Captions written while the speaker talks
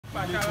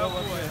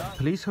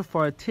Police have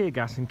fired tear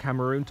gas in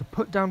Cameroon to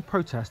put down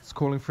protests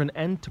calling for an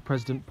end to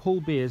President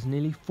Paul Biya's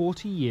nearly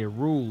 40-year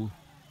rule.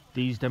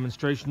 These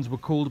demonstrations were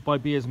called by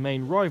Biya's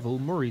main rival,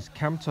 Maurice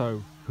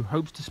Kamto, who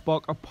hopes to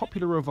spark a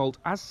popular revolt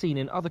as seen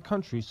in other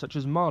countries such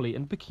as Mali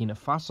and Burkina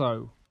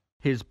Faso.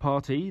 His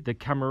party, the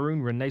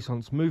Cameroon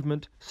Renaissance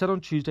Movement, said on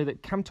Tuesday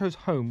that Kamto's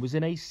home was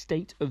in a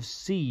state of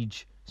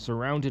siege,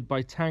 surrounded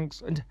by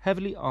tanks and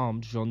heavily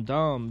armed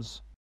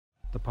gendarmes.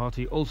 The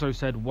party also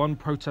said one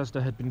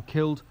protester had been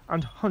killed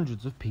and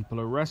hundreds of people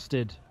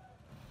arrested.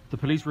 The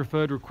police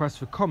referred requests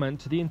for comment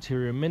to the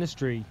Interior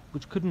Ministry,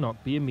 which could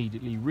not be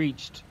immediately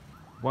reached.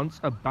 Once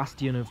a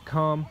bastion of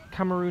calm,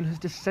 Cameroon has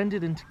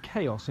descended into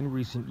chaos in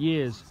recent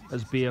years,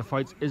 as Biya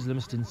fights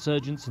Islamist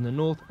insurgents in the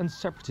north and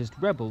separatist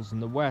rebels in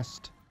the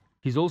west.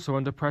 He's also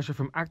under pressure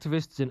from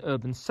activists in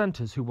urban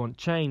centres who want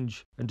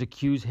change, and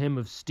accuse him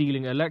of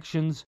stealing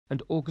elections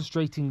and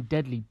orchestrating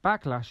deadly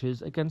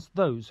backlashes against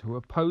those who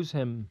oppose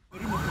him.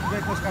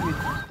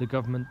 The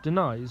government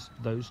denies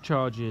those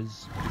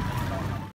charges.